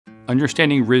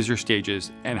Understanding Risser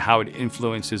stages and how it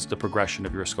influences the progression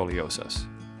of your scoliosis.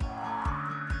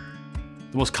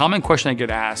 The most common question I get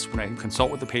asked when I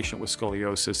consult with a patient with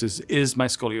scoliosis is my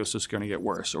scoliosis going to get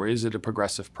worse, or is it a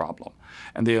progressive problem?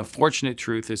 And the unfortunate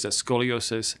truth is that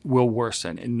scoliosis will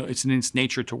worsen, and it's in its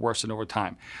nature to worsen over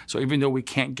time. So even though we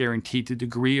can't guarantee the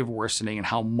degree of worsening and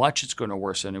how much it's going to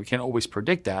worsen, and we can't always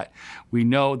predict that, we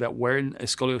know that when a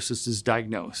scoliosis is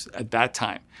diagnosed at that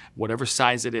time, whatever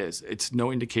size it is, it's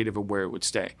no indicative of where it would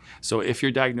stay. So if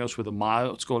you're diagnosed with a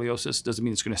mild scoliosis, doesn't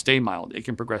mean it's going to stay mild. It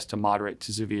can progress to moderate,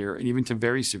 to severe, and even to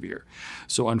very severe.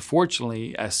 So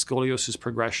unfortunately, as scoliosis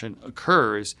progression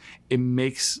occurs, it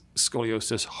makes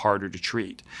scoliosis harder to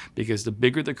treat, because the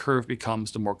bigger the curve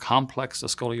becomes, the more complex the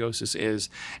scoliosis is.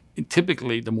 And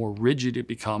typically, the more rigid it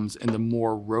becomes and the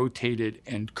more rotated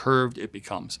and curved it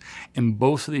becomes. And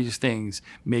both of these things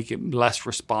make it less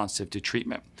responsive to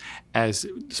treatment. As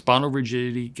spinal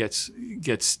rigidity gets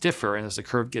stiffer, and as the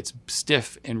curve gets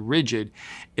stiff and rigid,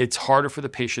 it's harder for the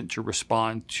patient to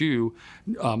respond to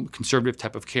conservative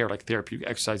type of care like therapeutic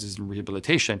exercises and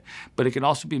rehabilitation. But it can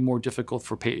also be more difficult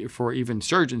for even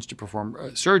surgeons to perform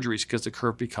surgeries because the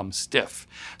curve becomes stiff.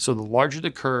 So the larger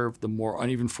the curve, the more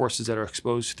uneven forces that are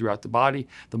exposed throughout the body,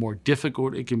 the more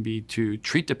difficult it can be to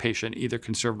treat the patient either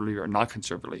conservatively or not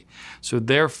conservatively. So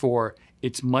therefore,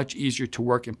 it's much easier to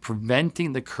work in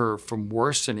preventing the curve from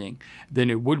worsening than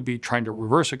it would be trying to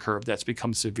reverse a curve that's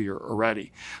become severe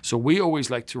already. So we always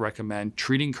like to recommend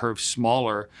treating curves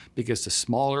smaller, because the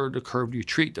smaller the curve you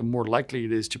treat, the more likely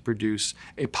it is to produce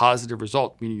a positive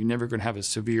result, meaning you're never going to have a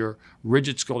severe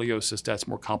rigid scoliosis that's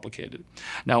more complicated.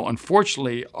 Now,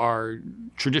 unfortunately, our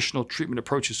traditional treatment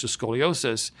approaches to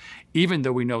scoliosis, even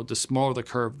though we know the smaller the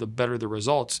curve, the better the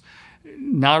results, they're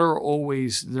not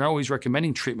always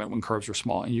recommending treatment when curves are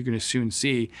small. And you're going to soon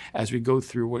see as we go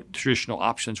through what traditional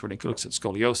options when it looks at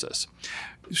scoliosis.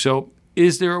 So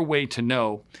is there a way to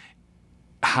know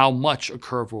how much a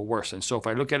curve will worsen? So if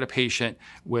I look at a patient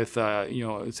with,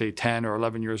 say 10 or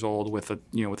 11 years old with a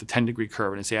 10-degree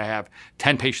curve, and I say I have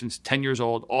 10 patients, 10 years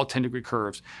old, all 10-degree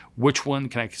curves, which one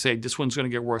can I say this one's going to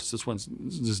get worse, this one's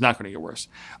not going to get worse?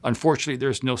 Unfortunately,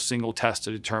 there's no single test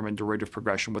to determine the rate of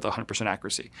progression with 100%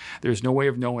 accuracy. There's no way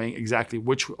of knowing exactly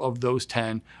which of those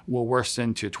 10 will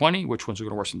worsen to 20, which ones are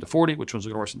going to worsen to 40, which ones are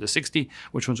going to worsen to 60,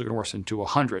 which ones are going to worsen to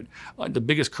 100. The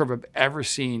biggest curve I've ever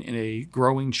seen in a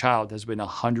growing child has been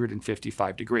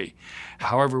 155 degree.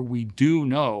 However, we do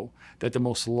know that the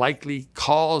most likely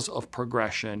cause of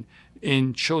progression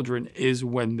in children is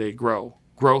when they grow.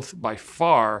 Growth by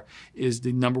far is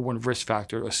the #1 risk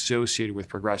factor associated with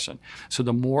progression. So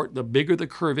the bigger the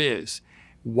curve is,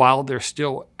 while they're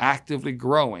still actively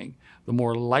growing, the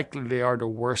more likely they are to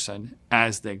worsen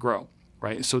as they grow.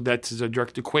 Right? So that's a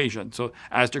direct equation. So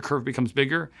as the curve becomes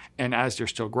bigger and as they're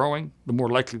still growing, the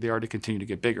more likely they are to continue to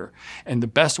get bigger. And the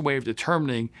best way of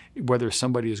determining whether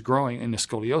somebody is growing in a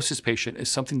scoliosis patient is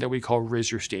something that we call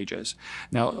Risser stages.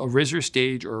 Now, a Risser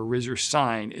stage or a Risser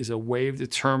sign is a way of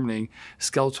determining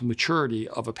skeletal maturity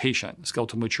of a patient.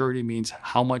 Skeletal maturity means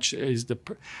how much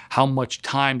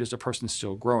time does the person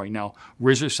still growing. Now,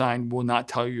 Risser sign will not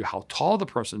tell you how tall the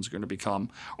person is going to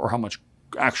become or how much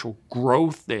actual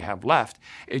growth they have left.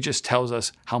 It just tells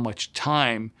us how much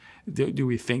time do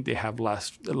we think they have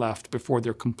left before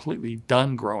they're completely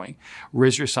done growing.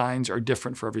 Risser signs are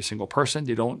different for every single person.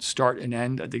 They don't start and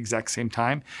end at the exact same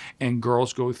time. And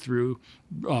girls go through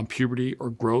puberty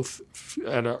or growth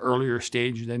at an earlier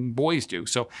stage than boys do.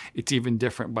 So it's even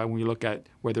different by when you look at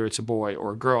whether it's a boy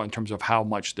or a girl in terms of how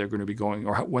much they're going to be going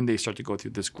or when they start to go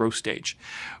through this growth stage.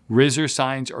 Risser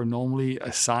signs are normally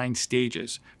assigned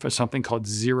stages for something called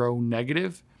 0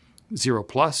 negative, 0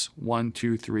 plus, 1,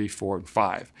 2, 3, 4, and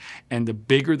 5. And the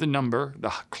bigger the number, the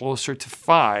closer to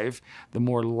 5, the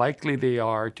more likely they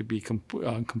are to be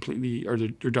completely, or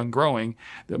they're done growing.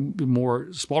 The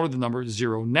more smaller the number,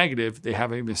 0 negative, they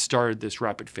haven't even started this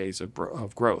rapid phase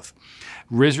of growth.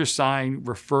 Risser sign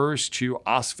refers to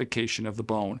ossification of the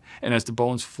bone. And as the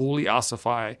bones fully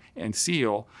ossify and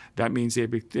seal, that means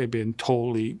they've been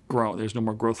totally grown. There's no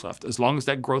more growth left. As long as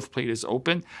that growth plate is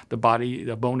open, the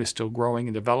bone is still growing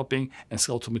and developing, and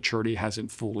skeletal maturity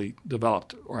hasn't fully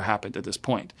developed or happened at this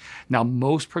point. Now,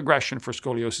 most progression for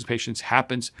scoliosis patients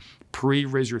happens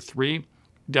pre-Risser 3,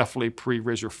 definitely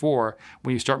pre-Risser 4.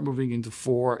 When you start moving into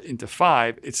 4, into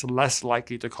 5, it's less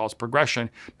likely to cause progression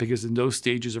because in those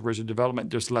stages of Risser development,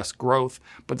 there's less growth,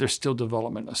 but there's still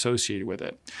development associated with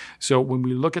it. So when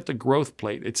we look at the growth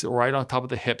plate, it's right on top of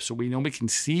the hip. So we know we can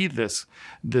see this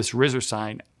Risser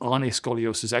sign on a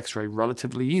scoliosis x-ray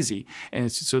relatively easy.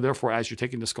 And so therefore, as you're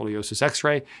taking the scoliosis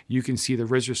x-ray, you can see the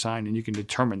Risser sign and you can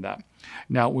determine that.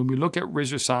 Now, when we look at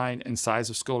Risser sign and size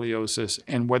of scoliosis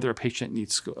and whether a patient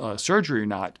needs surgery or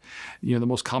not, the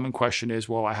most common question is,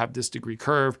 well, I have this degree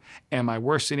curve, am I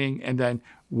worsening? And then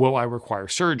will I require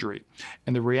surgery?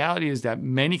 And the reality is that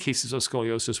many cases of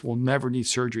scoliosis will never need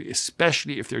surgery,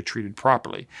 especially if they're treated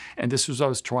properly. And this was what I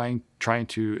was trying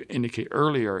to indicate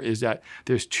earlier, is that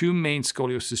there's two main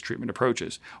scoliosis treatment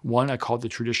approaches. One I call the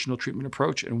traditional treatment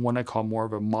approach, and one I call more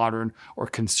of a modern or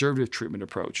conservative treatment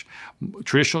approach.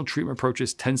 Traditional treatment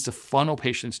approaches tends to funnel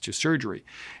patients to surgery.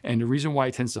 And the reason why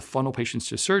it tends to funnel patients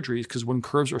to surgery is because when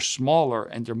curves are smaller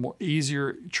and they're more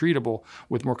easier treatable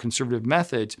with more conservative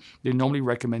methods, they normally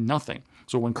recommend nothing.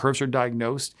 So when curves are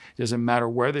diagnosed, it doesn't matter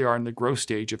where they are in the growth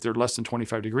stage. If they're less than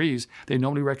 25 degrees, they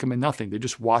normally recommend nothing. They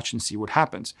just watch and see what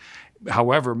happens.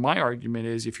 However, my argument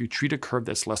is if you treat a curve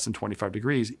that's less than 25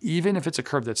 degrees, even if it's a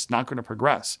curve that's not going to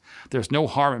progress, there's no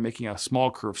harm in making a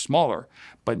small curve smaller,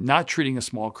 but not treating a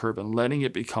small curve and letting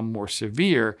it become more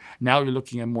severe. Now you're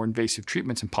looking at more invasive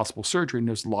treatments and possible surgery, and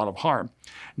there's a lot of harm.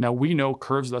 Now we know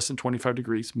curves less than 25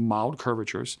 degrees, mild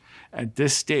curvatures, at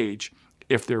this stage,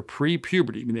 if they're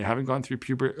pre-puberty, I mean they haven't gone through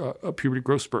puberty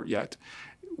growth spurt yet,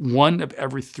 1 of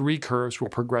every 3 curves will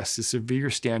progress to severe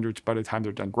standards by the time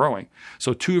they're done growing.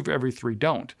 So 2 of every 3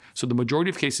 don't. So the majority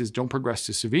of cases don't progress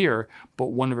to severe,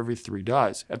 but 1 of every 3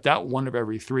 does. If that 1 of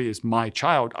every 3 is my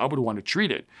child, I would want to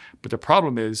treat it. But the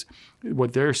problem is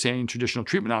what they're saying, traditional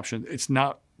treatment options, it's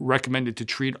not recommended to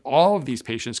treat all of these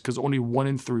patients because only 1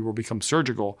 in 3 will become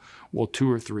surgical, while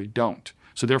 2 or 3 don't.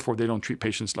 So therefore, they don't treat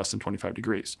patients less than 25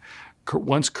 degrees.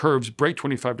 Once curves break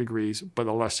 25 degrees, but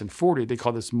are less than 40, they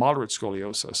call this moderate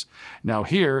scoliosis. Now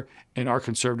here, in our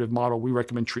conservative model, we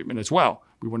recommend treatment as well.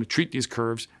 We want to treat these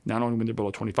curves not only when they're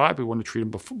below 25, we want to treat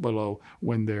them below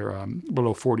when they're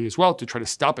below 40 as well to try to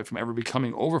stop it from ever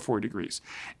becoming over 40 degrees.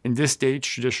 In this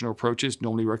stage, traditional approaches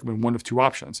normally recommend 1 of 2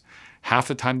 options. Half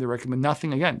the time they recommend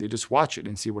nothing. Again, they just watch it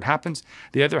and see what happens.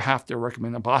 The other half, they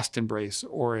recommend a Boston brace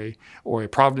or a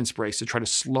Providence brace to try to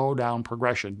slow down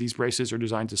progression. These braces are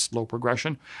designed to slow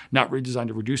progression, not really designed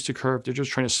to reduce the curve. They're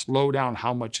just trying to slow down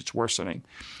how much it's worsening.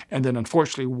 And then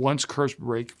unfortunately, once curves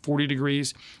break 40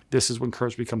 degrees, this is when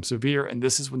curves become severe, and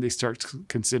this is when they start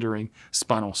considering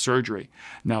spinal surgery.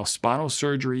 Now, spinal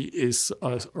surgery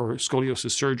or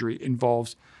scoliosis surgery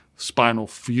involves spinal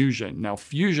fusion. Now,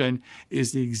 fusion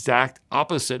is the exact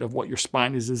opposite of what your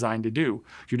spine is designed to do.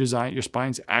 Your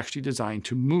spine's actually designed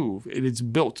to move. It is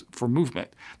built for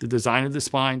movement. The design of the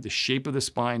spine, the shape of the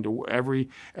spine, every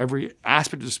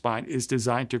aspect of the spine is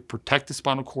designed to protect the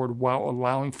spinal cord while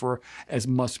allowing for as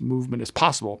much movement as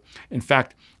possible. In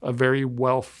fact, a very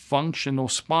well-functional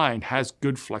spine has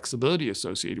good flexibility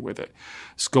associated with it.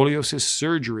 Scoliosis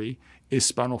surgery is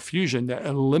spinal fusion that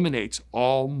eliminates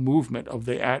all movement of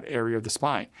that area of the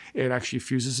spine. It actually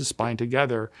fuses the spine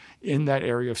together in that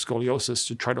area of scoliosis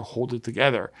to try to hold it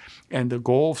together. And the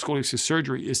goal of scoliosis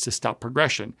surgery is to stop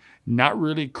progression, not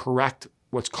really correct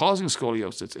what's causing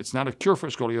scoliosis. It's not a cure for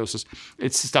scoliosis.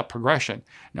 It's to stop progression.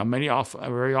 Now,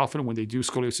 very often when they do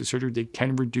scoliosis surgery, they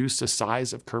can reduce the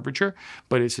size of curvature,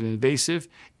 but it's an invasive,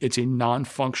 it's a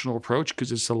non-functional approach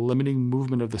because it's a limiting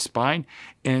movement of the spine.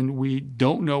 And we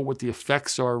don't know what the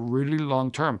effects are really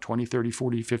long-term, 20, 30,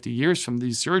 40, 50 years from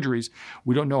these surgeries.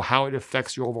 We don't know how it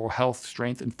affects the overall health,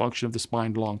 strength, and function of the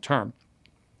spine long-term.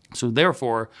 So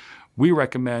therefore, we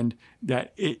recommend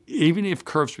that even if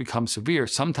curves become severe,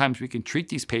 sometimes we can treat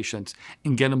these patients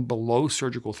and get them below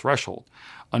surgical threshold.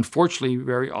 Unfortunately,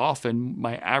 very often,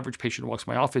 my average patient who walks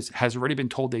in my office has already been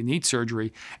told they need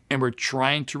surgery, and we're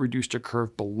trying to reduce the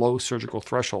curve below surgical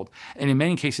threshold. And in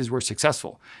many cases, we're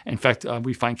successful. In fact,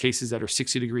 we find cases that are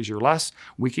 60 degrees or less.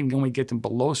 We can only get them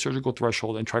below surgical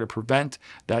threshold and try to prevent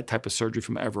that type of surgery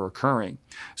from ever occurring.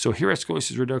 So here at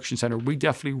Scoliosis Reduction Center, we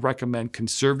definitely recommend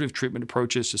conservative treatment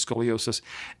approaches to scoliosis,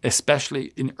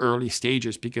 especially in early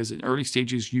stages, because in early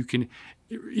stages, you can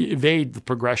evade the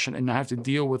progression and not have to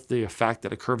deal with the fact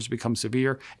that a curve has become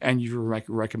severe and you've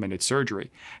recommended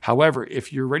surgery. However,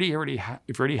 if you already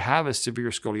have a severe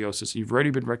scoliosis, you've already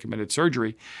been recommended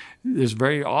surgery, there's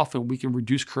very often we can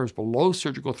reduce curves below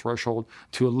surgical threshold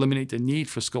to eliminate the need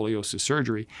for scoliosis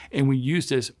surgery. And we use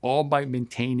this all by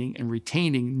maintaining and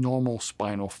retaining normal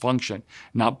spinal function,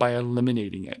 not by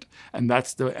eliminating it. And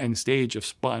that's the end stage of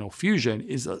spinal fusion,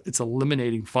 it's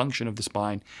eliminating function of the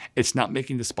spine. It's not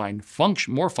making the spine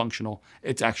more functional,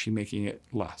 it's actually making it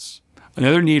less.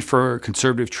 Another need for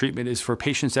conservative treatment is for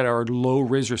patients that are low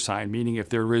Risser sign, meaning if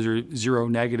they're Risser 0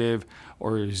 negative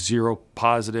or 0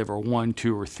 positive or 1,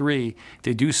 2, or 3,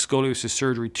 they do scoliosis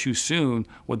surgery too soon.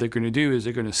 What they're going to do is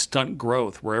they're going to stunt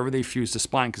growth wherever they fuse the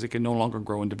spine because it can no longer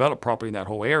grow and develop properly in that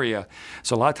whole area.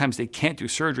 So a lot of times they can't do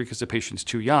surgery because the patient's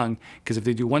too young, because if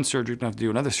they do one surgery, they're going to have to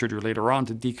do another surgery later on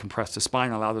to decompress the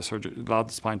spine, allow the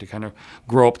spine to kind of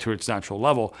grow up to its natural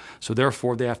level. So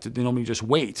therefore they normally just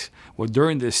wait. Well,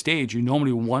 during this stage, you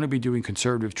normally want to be doing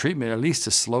conservative treatment, at least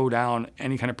to slow down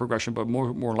any kind of progression, but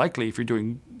more likely if you're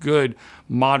doing good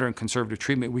modern conservative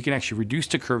treatment, we can actually reduce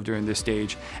the curve during this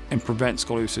stage and prevent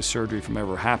scoliosis surgery from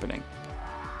ever happening.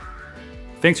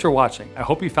 Thanks for watching. I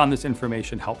hope you found this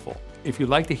information helpful. If you'd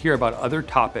like to hear about other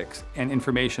topics and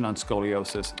information on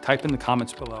scoliosis, type in the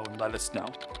comments below and let us know.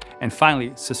 And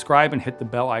finally, subscribe and hit the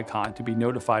bell icon to be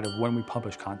notified of when we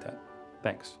publish content.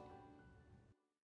 Thanks.